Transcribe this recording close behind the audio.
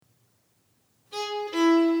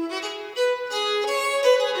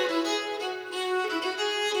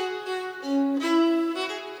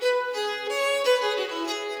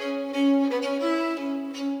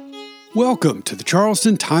Welcome to the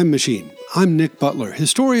Charleston Time Machine. I'm Nick Butler,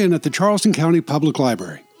 historian at the Charleston County Public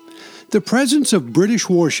Library. The presence of British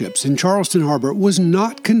warships in Charleston Harbor was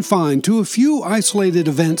not confined to a few isolated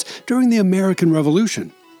events during the American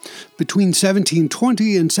Revolution. Between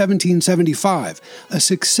 1720 and 1775, a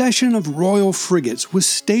succession of royal frigates was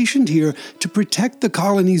stationed here to protect the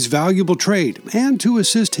colony's valuable trade and to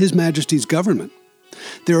assist His Majesty's government.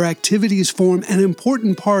 Their activities form an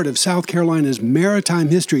important part of South Carolina's maritime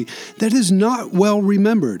history that is not well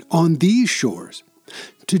remembered on these shores.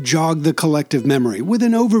 To jog the collective memory with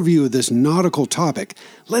an overview of this nautical topic,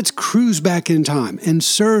 let's cruise back in time and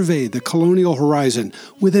survey the colonial horizon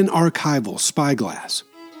with an archival spyglass.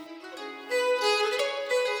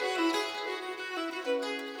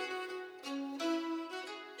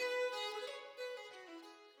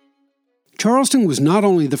 Charleston was not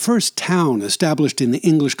only the first town established in the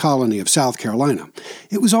English colony of South Carolina,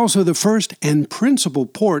 it was also the first and principal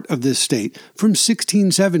port of this state from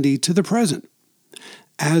 1670 to the present.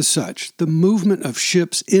 As such, the movement of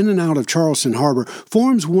ships in and out of Charleston Harbor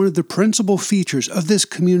forms one of the principal features of this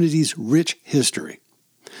community's rich history.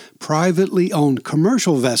 Privately owned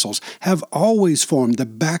commercial vessels have always formed the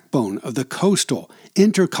backbone of the coastal,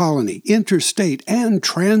 intercolony, interstate, and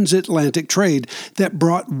transatlantic trade that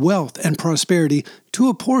brought wealth and prosperity to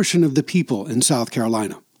a portion of the people in South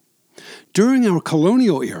Carolina. During our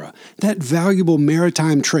colonial era, that valuable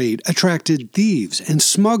maritime trade attracted thieves and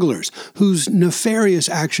smugglers whose nefarious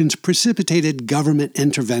actions precipitated government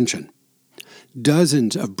intervention.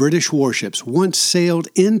 Dozens of British warships once sailed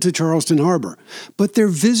into Charleston Harbor, but their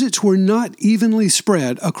visits were not evenly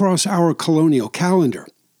spread across our colonial calendar.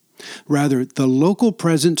 Rather, the local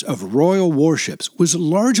presence of royal warships was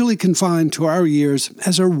largely confined to our years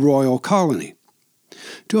as a royal colony.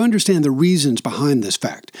 To understand the reasons behind this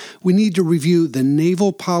fact, we need to review the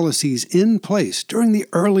naval policies in place during the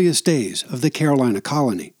earliest days of the Carolina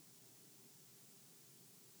colony.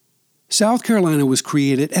 South Carolina was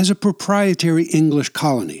created as a proprietary English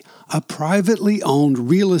colony, a privately owned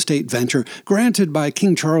real estate venture granted by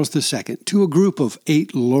King Charles II to a group of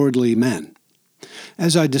 8 lordly men.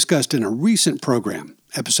 As I discussed in a recent program,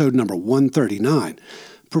 episode number 139,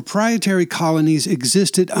 proprietary colonies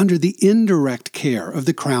existed under the indirect care of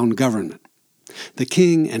the Crown government. The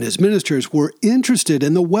king and his ministers were interested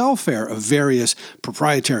in the welfare of various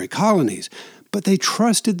proprietary colonies, but they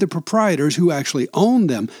trusted the proprietors who actually owned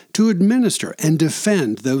them to administer and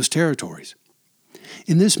defend those territories.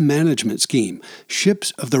 In this management scheme,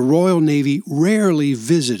 ships of the Royal Navy rarely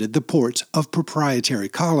visited the ports of proprietary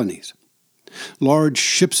colonies. Large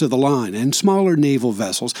ships of the line and smaller naval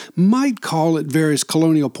vessels might call at various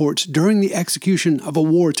colonial ports during the execution of a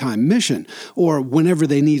wartime mission or whenever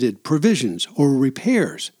they needed provisions or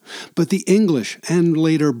repairs. But the English and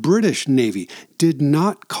later British Navy did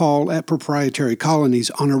not call at proprietary colonies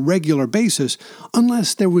on a regular basis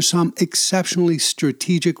unless there was some exceptionally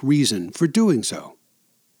strategic reason for doing so.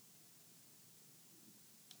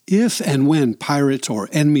 If and when pirates or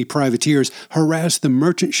enemy privateers harassed the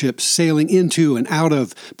merchant ships sailing into and out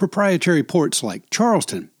of proprietary ports like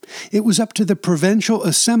Charleston, it was up to the Provincial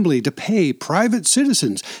Assembly to pay private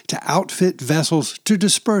citizens to outfit vessels to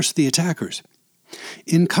disperse the attackers.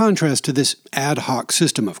 In contrast to this ad hoc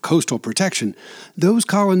system of coastal protection, those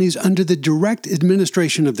colonies under the direct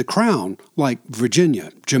administration of the Crown, like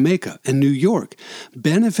Virginia, Jamaica, and New York,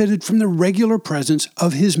 benefited from the regular presence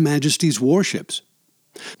of His Majesty's warships.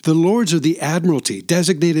 The Lords of the Admiralty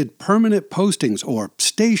designated permanent postings or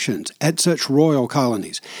stations at such royal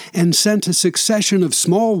colonies and sent a succession of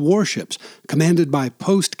small warships commanded by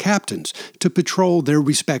post captains to patrol their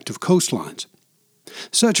respective coastlines.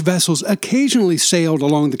 Such vessels occasionally sailed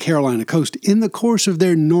along the Carolina coast in the course of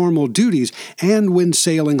their normal duties and when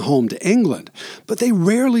sailing home to England, but they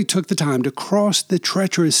rarely took the time to cross the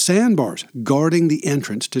treacherous sandbars guarding the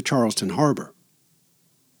entrance to Charleston Harbor.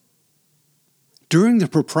 During the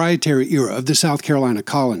proprietary era of the South Carolina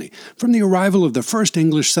colony, from the arrival of the first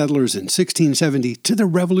English settlers in 1670 to the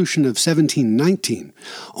Revolution of 1719,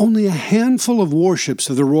 only a handful of warships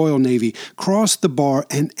of the Royal Navy crossed the bar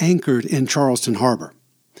and anchored in Charleston Harbor.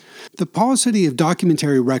 The paucity of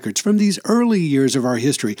documentary records from these early years of our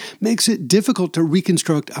history makes it difficult to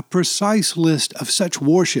reconstruct a precise list of such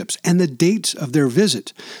warships and the dates of their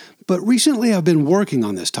visits, but recently I've been working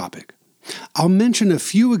on this topic. I'll mention a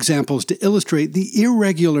few examples to illustrate the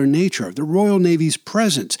irregular nature of the Royal Navy's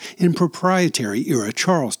presence in proprietary-era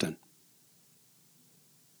Charleston.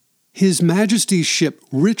 His Majesty's ship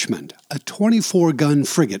Richmond, a 24-gun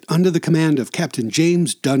frigate under the command of Captain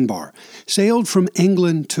James Dunbar, sailed from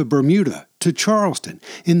England to Bermuda to Charleston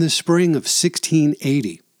in the spring of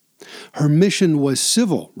 1680. Her mission was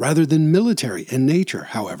civil rather than military in nature,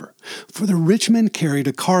 however, for the Richmond carried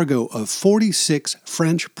a cargo of 46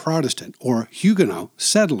 French Protestant or Huguenot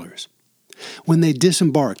settlers. When they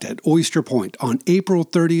disembarked at Oyster Point on April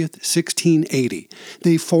 30th, 1680,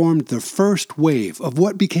 they formed the first wave of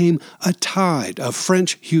what became a tide of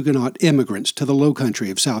French Huguenot immigrants to the low country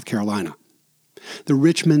of South Carolina. The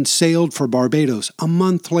Richmond sailed for Barbados a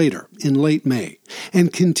month later, in late May,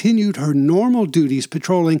 and continued her normal duties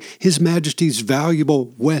patrolling His Majesty's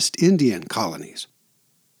valuable West Indian colonies.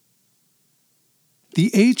 The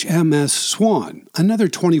HMS Swan, another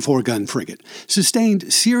 24-gun frigate,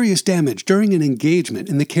 sustained serious damage during an engagement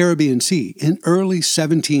in the Caribbean Sea in early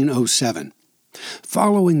 1707.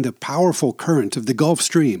 Following the powerful current of the Gulf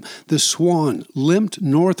Stream, the Swan limped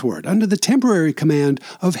northward under the temporary command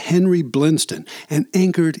of Henry Blinston and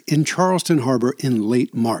anchored in Charleston Harbor in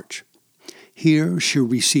late March. Here she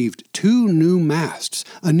received 2 new masts,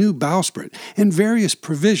 a new bowsprit, and various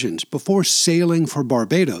provisions before sailing for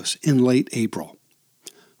Barbados in late April.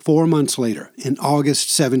 4 months later, in August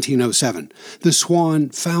 1707, the Swan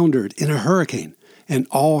foundered in a hurricane, and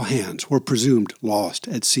all hands were presumed lost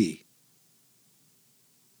at sea.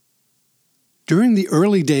 During the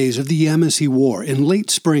early days of the Yamasee War in late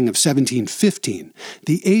spring of 1715,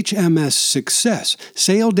 the HMS Success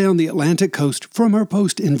sailed down the Atlantic coast from her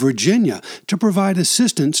post in Virginia to provide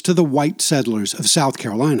assistance to the white settlers of South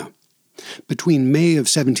Carolina. Between May of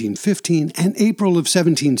 1715 and April of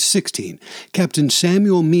 1716, Captain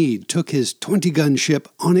Samuel Meade took his 20-gun ship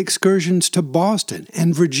on excursions to Boston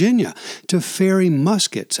and Virginia to ferry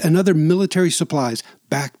muskets and other military supplies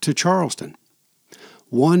back to Charleston.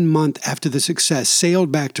 1 month after the Success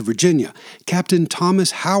sailed back to Virginia, Captain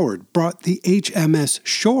Thomas Howard brought the HMS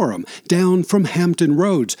Shoreham down from Hampton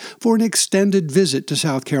Roads for an extended visit to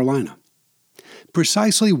South Carolina.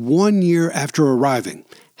 Precisely 1 year after arriving,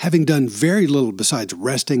 having done very little besides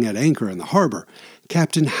resting at anchor in the harbor,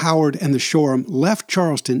 Captain Howard and the Shoreham left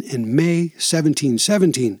Charleston in May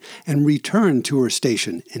 1717 and returned to her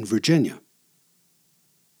station in Virginia.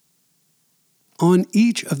 On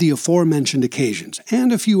each of the aforementioned occasions,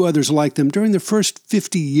 and a few others like them during the first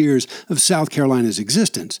 50 years of South Carolina's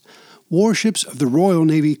existence, warships of the Royal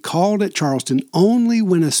Navy called at Charleston only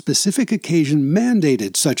when a specific occasion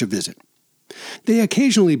mandated such a visit. They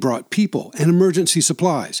occasionally brought people and emergency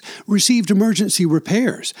supplies, received emergency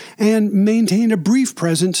repairs, and maintained a brief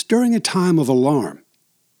presence during a time of alarm.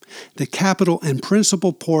 The capital and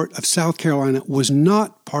principal port of South Carolina was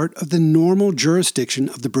not part of the normal jurisdiction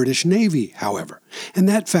of the British Navy, however, and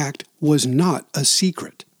that fact was not a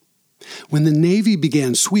secret. When the Navy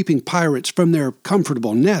began sweeping pirates from their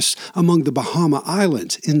comfortable nests among the Bahama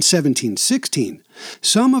Islands in 1716,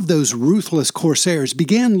 some of those ruthless corsairs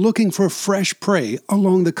began looking for fresh prey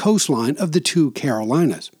along the coastline of the 2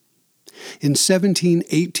 Carolinas. In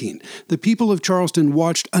 1718, the people of Charleston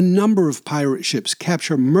watched a number of pirate ships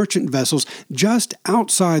capture merchant vessels just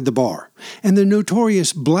outside the bar, and the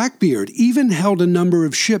notorious Blackbeard even held a number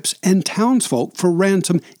of ships and townsfolk for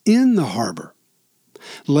ransom in the harbor.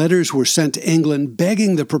 Letters were sent to England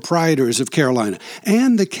begging the proprietors of Carolina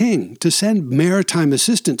and the king to send maritime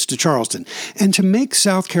assistance to Charleston and to make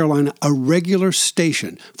South Carolina a regular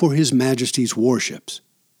station for His Majesty's warships.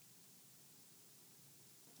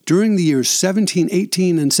 During the years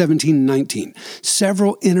 1718 and 1719,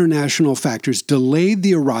 several international factors delayed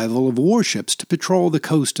the arrival of warships to patrol the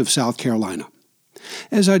coast of South Carolina.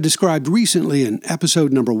 As I described recently in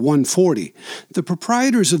episode number 140, the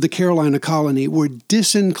proprietors of the Carolina colony were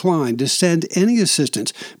disinclined to send any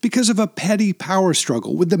assistance because of a petty power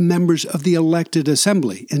struggle with the members of the elected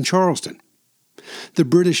assembly in Charleston. The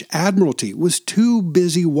British Admiralty was too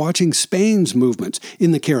busy watching Spain's movements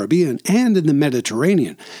in the Caribbean and in the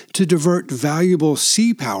Mediterranean to divert valuable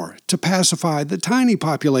sea power to pacify the tiny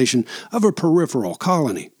population of a peripheral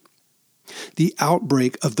colony. The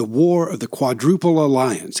outbreak of the War of the Quadruple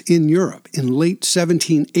Alliance in Europe in late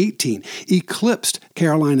 1718 eclipsed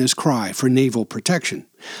Carolina's cry for naval protection,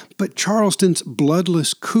 but Charleston's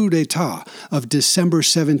bloodless coup d'etat of December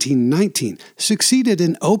 1719 succeeded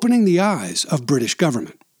in opening the eyes of British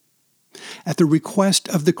government. At the request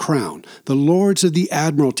of the Crown, the Lords of the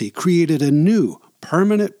Admiralty created a new,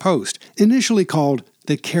 permanent post, initially called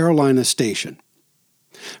the Carolina Station.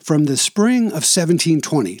 From the spring of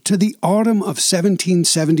 1720 to the autumn of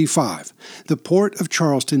 1775, the port of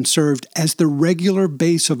Charleston served as the regular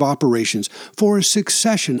base of operations for a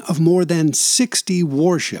succession of more than 60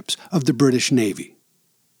 warships of the British Navy.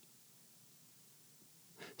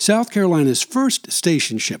 South Carolina's first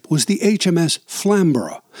station ship was the HMS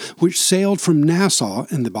Flamborough, which sailed from Nassau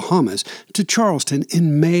in the Bahamas to Charleston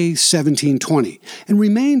in May 1720 and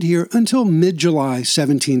remained here until mid-July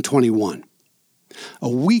 1721. A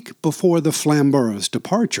week before the Flamborough's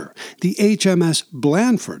departure, the HMS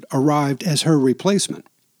Blandford arrived as her replacement.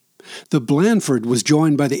 The Blandford was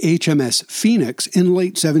joined by the HMS Phoenix in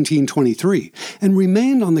late 1723 and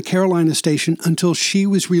remained on the Carolina station until she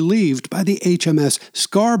was relieved by the HMS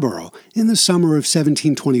Scarborough in the summer of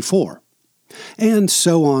 1724. And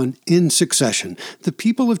so on, in succession, the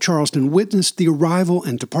people of Charleston witnessed the arrival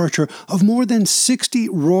and departure of more than 60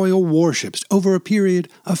 royal warships over a period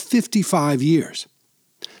of 55 years.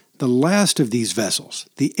 The last of these vessels,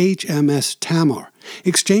 the HMS Tamar,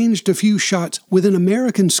 exchanged a few shots with an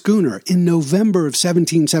American schooner in November of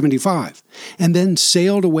 1775, and then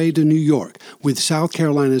sailed away to New York with South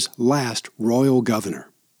Carolina's last royal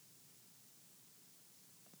governor.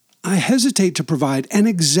 I hesitate to provide an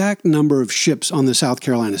exact number of ships on the South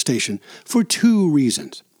Carolina station for two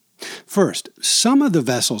reasons. First, some of the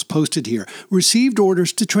vessels posted here received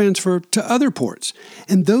orders to transfer to other ports,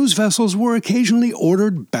 and those vessels were occasionally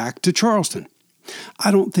ordered back to Charleston.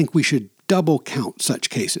 I don't think we should double count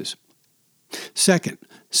such cases. Second,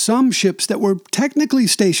 some ships that were technically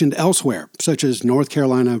stationed elsewhere, such as North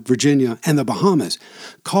Carolina, Virginia, and the Bahamas,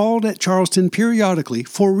 called at Charleston periodically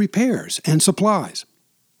for repairs and supplies.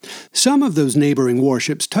 Some of those neighboring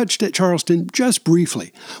warships touched at Charleston just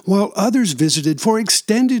briefly, while others visited for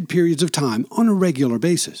extended periods of time on a regular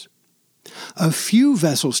basis. A few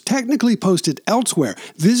vessels technically posted elsewhere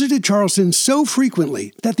visited Charleston so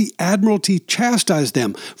frequently that the Admiralty chastised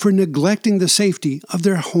them for neglecting the safety of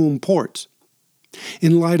their home ports.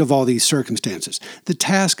 In light of all these circumstances, the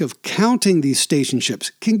task of counting these station ships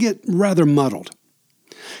can get rather muddled.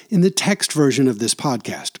 In the text version of this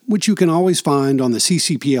podcast, which you can always find on the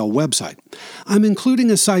CCPL website, I'm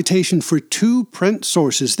including a citation for two print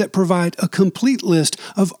sources that provide a complete list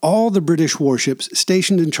of all the British warships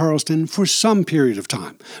stationed in Charleston for some period of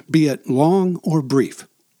time, be it long or brief.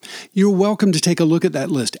 You're welcome to take a look at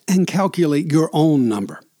that list and calculate your own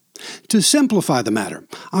number. To simplify the matter,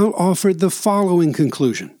 I'll offer the following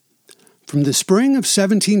conclusion. From the spring of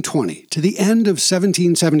 1720 to the end of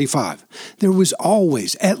 1775, there was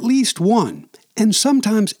always at least one, and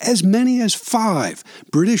sometimes as many as 5,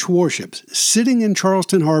 British warships sitting in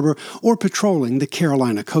Charleston Harbor or patrolling the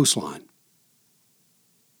Carolina coastline.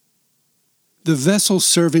 The vessels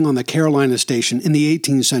serving on the Carolina station in the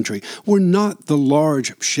 18th century were not the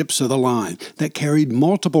large ships of the line that carried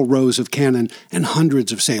multiple rows of cannon and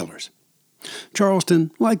hundreds of sailors.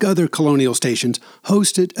 Charleston, like other colonial stations,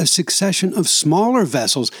 hosted a succession of smaller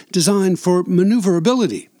vessels designed for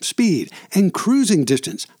maneuverability, speed, and cruising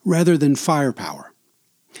distance rather than firepower.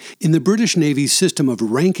 In the British Navy's system of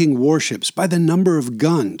ranking warships by the number of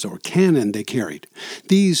guns or cannon they carried,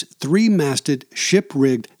 these 3-masted,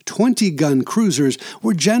 ship-rigged, 20-gun cruisers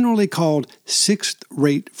were generally called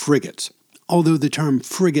sixth-rate frigates, although the term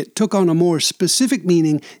frigate took on a more specific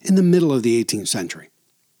meaning in the middle of the 18th century.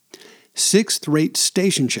 Sixth-rate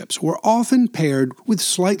station ships were often paired with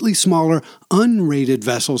slightly smaller, unrated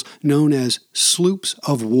vessels known as sloops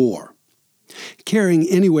of war. Carrying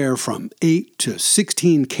anywhere from 8 to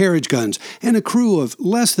 16 carriage guns and a crew of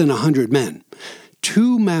less than 100 men,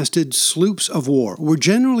 2-masted sloops of war were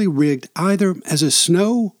generally rigged either as a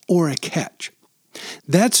snow or a ketch.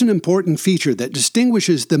 That's an important feature that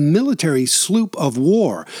distinguishes the military sloop of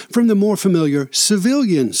war from the more familiar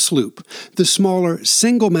civilian sloop, the smaller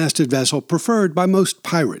single-masted vessel preferred by most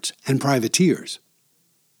pirates and privateers.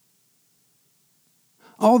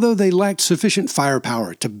 Although they lacked sufficient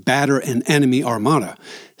firepower to batter an enemy armada,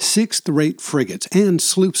 sixth-rate frigates and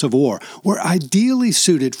sloops of war were ideally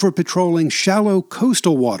suited for patrolling shallow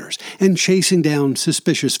coastal waters and chasing down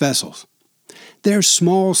suspicious vessels. Their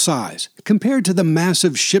small size, compared to the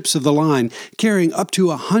massive ships of the line carrying up to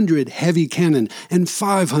 100 heavy cannon and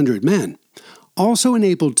 500 men, also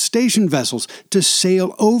enabled station vessels to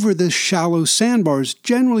sail over the shallow sandbars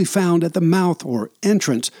generally found at the mouth or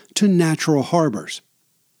entrance to natural harbors.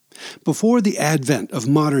 Before the advent of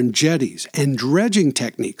modern jetties and dredging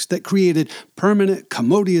techniques that created permanent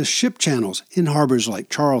commodious ship channels in harbors like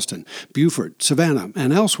Charleston, Beaufort, Savannah,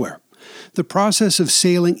 and elsewhere, the process of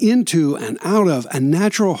sailing into and out of a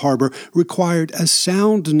natural harbor required a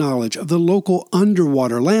sound knowledge of the local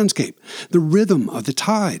underwater landscape, the rhythm of the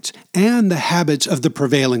tides, and the habits of the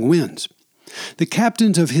prevailing winds. The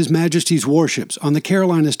captains of His Majesty's warships on the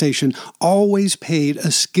Carolina station always paid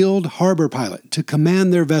a skilled harbor pilot to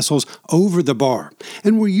command their vessels over the bar,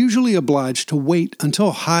 and were usually obliged to wait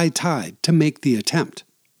until high tide to make the attempt.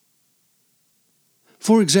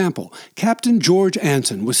 For example, Captain George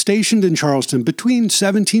Anson was stationed in Charleston between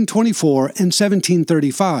 1724 and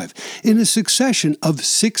 1735 in a succession of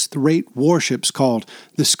sixth-rate warships called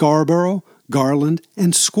the Scarborough, Garland,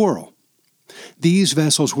 and Squirrel. These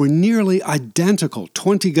vessels were nearly identical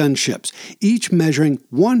 20-gun ships, each measuring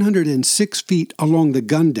 106 feet along the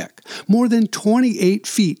gun deck, more than 28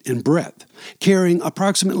 feet in breadth, carrying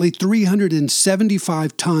approximately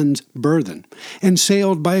 375 tons burthen, and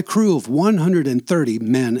sailed by a crew of 130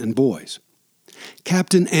 men and boys.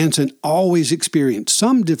 Captain Anson always experienced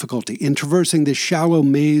some difficulty in traversing the shallow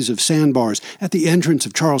maze of sandbars at the entrance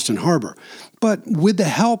of Charleston Harbor, but with the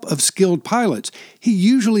help of skilled pilots, he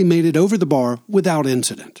usually made it over the bar without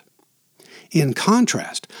incident. In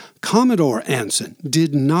contrast, Commodore Anson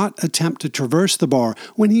did not attempt to traverse the bar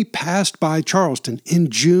when he passed by Charleston in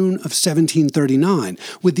June of 1739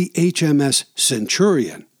 with the HMS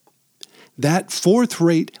Centurion. That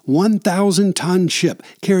fourth-rate 1,000-ton ship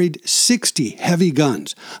carried 60 heavy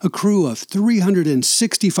guns, a crew of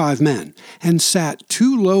 365 men, and sat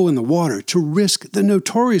too low in the water to risk the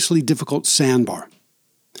notoriously difficult sandbar.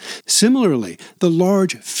 Similarly, the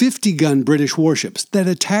large 50-gun British warships that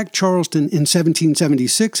attacked Charleston in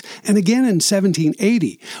 1776 and again in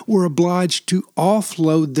 1780 were obliged to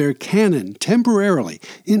offload their cannon temporarily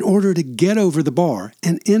in order to get over the bar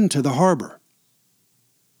and into the harbor.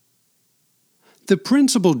 The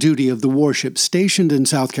principal duty of the warship stationed in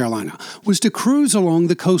South Carolina was to cruise along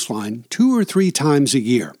the coastline 2 or 3 times a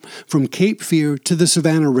year, from Cape Fear to the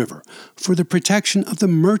Savannah River, for the protection of the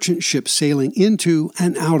merchant ships sailing into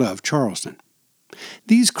and out of Charleston.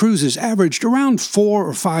 These cruises averaged around 4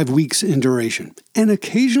 or 5 weeks in duration, and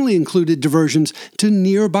occasionally included diversions to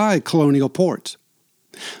nearby colonial ports.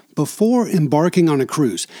 Before embarking on a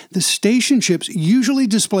cruise, the station ships usually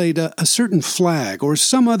displayed a certain flag or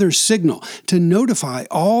some other signal to notify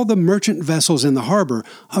all the merchant vessels in the harbor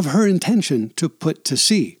of her intention to put to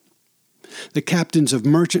sea. The captains of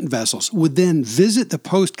merchant vessels would then visit the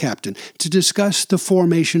post captain to discuss the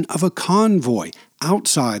formation of a convoy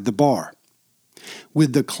outside the bar.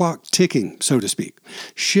 With the clock ticking, so to speak,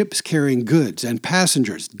 ships carrying goods and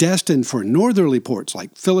passengers destined for northerly ports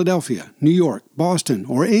like Philadelphia, New York, Boston,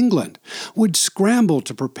 or England would scramble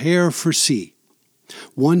to prepare for sea.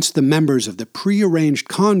 Once the members of the prearranged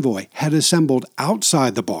convoy had assembled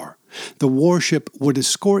outside the bar, the warship would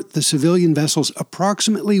escort the civilian vessels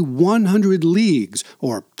approximately 100 leagues,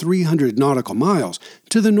 or 300 nautical miles,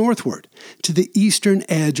 to the northward, to the eastern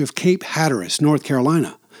edge of Cape Hatteras, North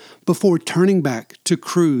Carolina, before turning back to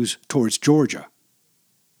cruise towards Georgia.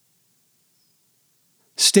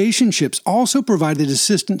 Station ships also provided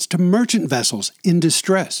assistance to merchant vessels in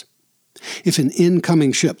distress. If an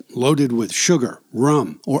incoming ship loaded with sugar,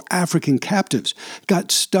 rum, or African captives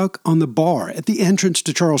got stuck on the bar at the entrance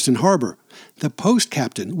to Charleston Harbor, the post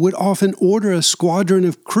captain would often order a squadron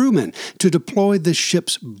of crewmen to deploy the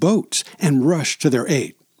ship's boats and rush to their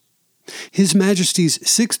aid. His Majesty's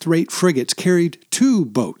sixth-rate frigates carried 2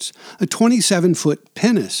 boats, a 27-foot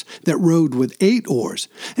pinnace that rowed with 8 oars,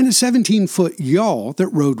 and a 17-foot yawl that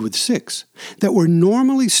rowed with 6, that were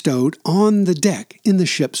normally stowed on the deck in the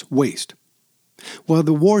ship's waist. While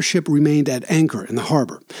the warship remained at anchor in the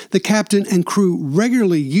harbor, the captain and crew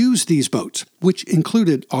regularly used these boats, which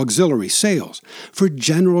included auxiliary sails, for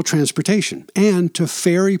general transportation and to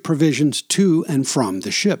ferry provisions to and from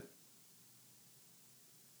the ship.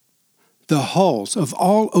 The hulls of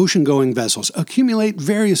all ocean-going vessels accumulate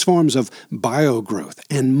various forms of biogrowth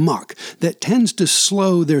and muck that tends to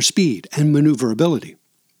slow their speed and maneuverability.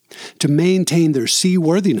 To maintain their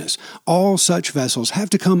seaworthiness, all such vessels have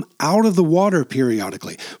to come out of the water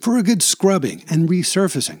periodically for a good scrubbing and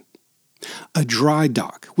resurfacing. A dry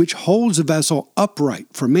dock, which holds a vessel upright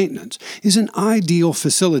for maintenance, is an ideal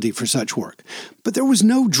facility for such work, but there was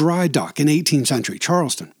no dry dock in 18th century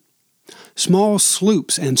Charleston. Small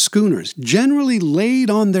sloops and schooners generally laid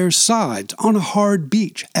on their sides on a hard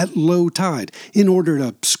beach at low tide in order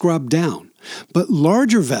to scrub down. But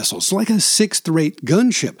larger vessels, like a sixth-rate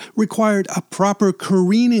gunship, required a proper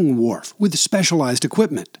careening wharf with specialized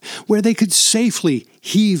equipment, where they could safely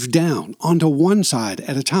heave down onto one side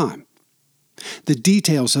at a time. The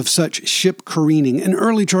details of such ship careening in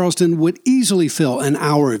early Charleston would easily fill an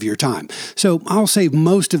hour of your time, so I'll save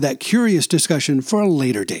most of that curious discussion for a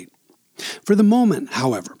later date. For the moment,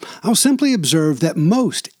 however, I'll simply observe that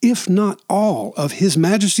most, if not all, of His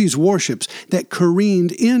Majesty's warships that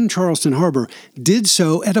careened in Charleston Harbor did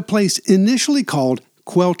so at a place initially called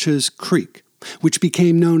Quelch's Creek, which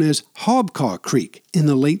became known as Hobcaw Creek in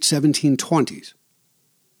the late 1720s.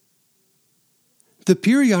 The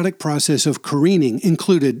periodic process of careening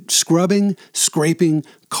included scrubbing, scraping,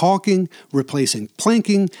 caulking, replacing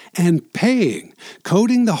planking, and paying,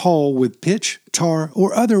 coating the hull with pitch, tar,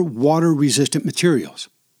 or other water-resistant materials.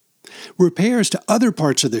 Repairs to other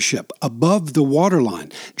parts of the ship above the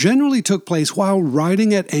waterline generally took place while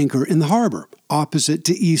riding at anchor in the harbor, opposite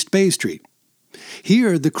to East Bay Street.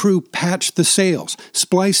 Here, the crew patched the sails,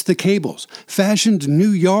 spliced the cables, fashioned new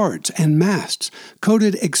yards and masts,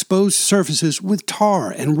 coated exposed surfaces with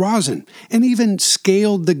tar and rosin, and even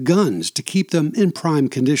scaled the guns to keep them in prime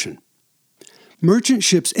condition. Merchant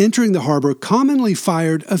ships entering the harbor commonly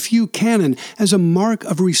fired a few cannon as a mark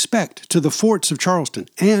of respect to the forts of Charleston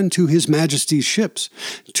and to His Majesty's ships,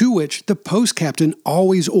 to which the post captain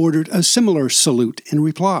always ordered a similar salute in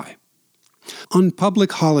reply. On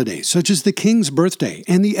public holidays such as the King's birthday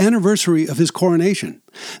and the anniversary of his coronation,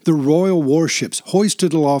 the royal warships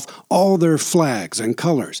hoisted aloft all their flags and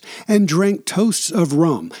colors and drank toasts of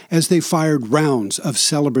rum as they fired rounds of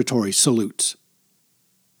celebratory salutes.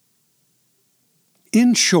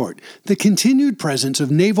 In short, the continued presence of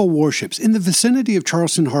naval warships in the vicinity of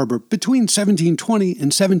Charleston Harbor between 1720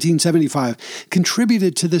 and 1775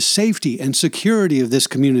 contributed to the safety and security of this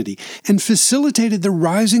community and facilitated the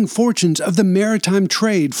rising fortunes of the maritime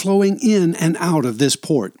trade flowing in and out of this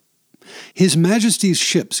port. His Majesty's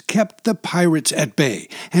ships kept the pirates at bay,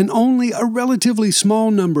 and only a relatively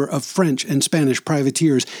small number of French and Spanish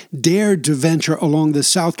privateers dared to venture along the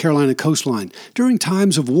South Carolina coastline during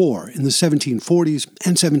times of war in the 1740s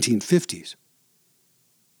and 1750s.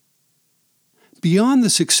 Beyond the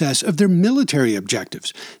success of their military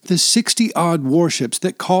objectives, the 60-odd warships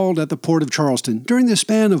that called at the port of Charleston during the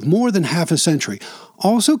span of more than half a century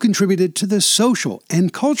also contributed to the social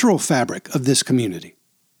and cultural fabric of this community.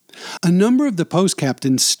 A number of the post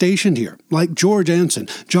captains stationed here, like George Anson,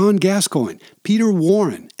 John Gascoigne, Peter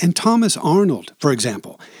Warren, and Thomas Arnold, for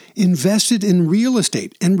example, invested in real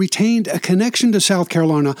estate and retained a connection to South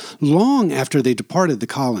Carolina long after they departed the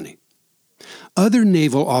colony. Other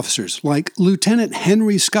naval officers, like Lieutenant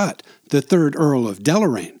Henry Scott, the 3rd Earl of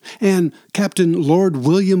Deloraine, and Captain Lord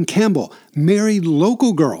William Campbell, married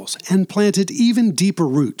local girls and planted even deeper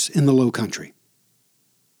roots in the Low Country.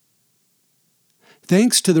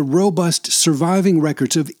 Thanks to the robust surviving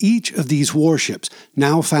records of each of these warships,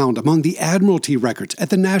 now found among the Admiralty records at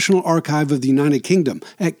the National Archive of the United Kingdom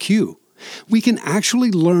at Kew, we can actually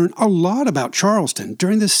learn a lot about Charleston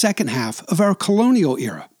during the second half of our colonial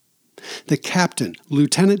era. The captain,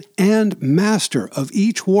 lieutenant, and master of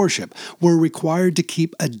each warship were required to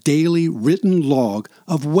keep a daily written log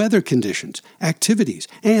of weather conditions, activities,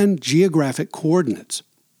 and geographic coordinates.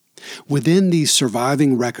 Within these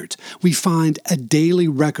surviving records, we find a daily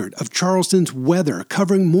record of Charleston's weather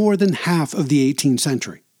covering more than half of the 18th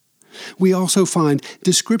century. We also find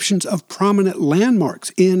descriptions of prominent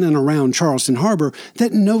landmarks in and around Charleston Harbor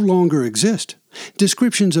that no longer exist,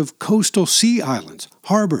 descriptions of coastal sea islands,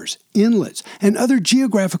 harbors, inlets, and other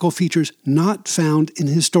geographical features not found in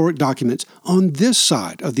historic documents on this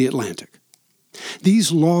side of the Atlantic.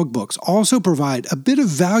 These logbooks also provide a bit of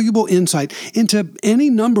valuable insight into any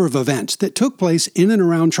number of events that took place in and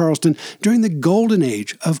around Charleston during the golden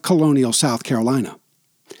age of colonial South Carolina.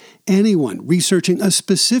 Anyone researching a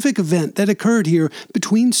specific event that occurred here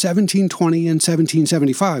between 1720 and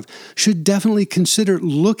 1775 should definitely consider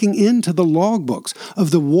looking into the logbooks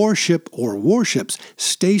of the warship or warships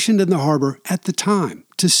stationed in the harbor at the time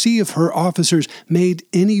to see if her officers made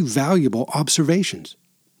any valuable observations.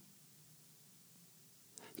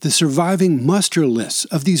 The surviving muster lists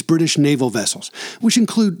of these British naval vessels, which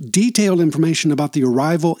include detailed information about the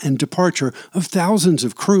arrival and departure of thousands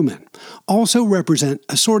of crewmen, also represent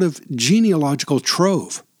a sort of genealogical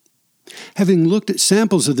trove. Having looked at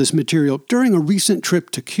samples of this material during a recent trip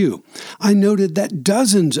to Kew, I noted that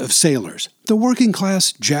dozens of sailors, the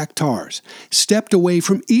working-class Jack Tars, stepped away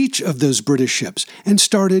from each of those British ships and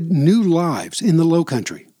started new lives in the Low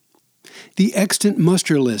Country. The extant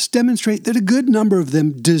muster lists demonstrate that a good number of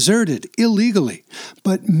them deserted illegally,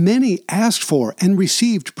 but many asked for and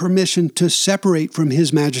received permission to separate from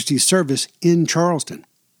His Majesty's service in Charleston.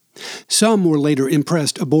 Some were later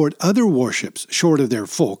impressed aboard other warships short of their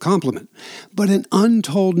full complement, but an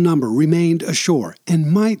untold number remained ashore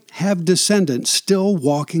and might have descendants still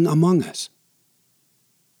walking among us.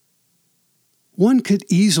 One could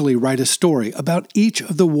easily write a story about each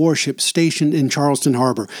of the warships stationed in Charleston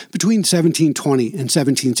Harbor between 1720 and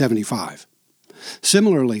 1775.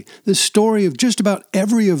 Similarly, the story of just about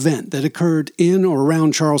every event that occurred in or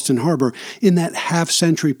around Charleston Harbor in that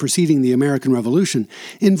half-century preceding the American Revolution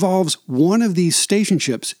involves one of these station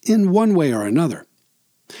ships in one way or another.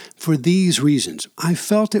 For these reasons, I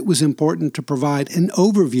felt it was important to provide an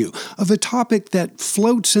overview of a topic that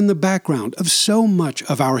floats in the background of so much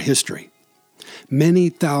of our history. Many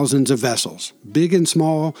thousands of vessels, big and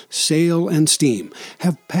small, sail and steam,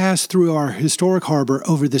 have passed through our historic harbor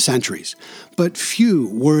over the centuries, but few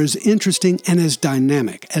were as interesting and as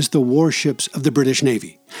dynamic as the warships of the British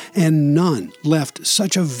Navy, and none left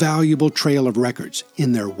such a valuable trail of records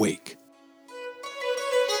in their wake.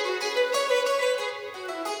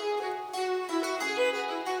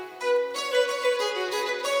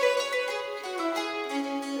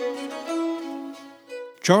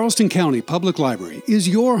 Charleston County Public Library is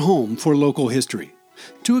your home for local history.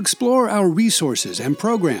 To explore our resources and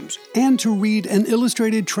programs, and to read an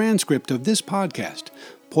illustrated transcript of this podcast,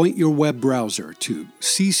 point your web browser to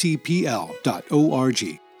ccpl.org.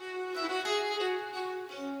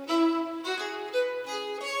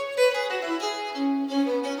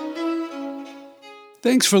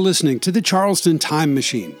 Thanks for listening to the Charleston Time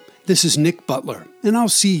Machine. This is Nick Butler, and I'll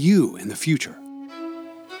see you in the future.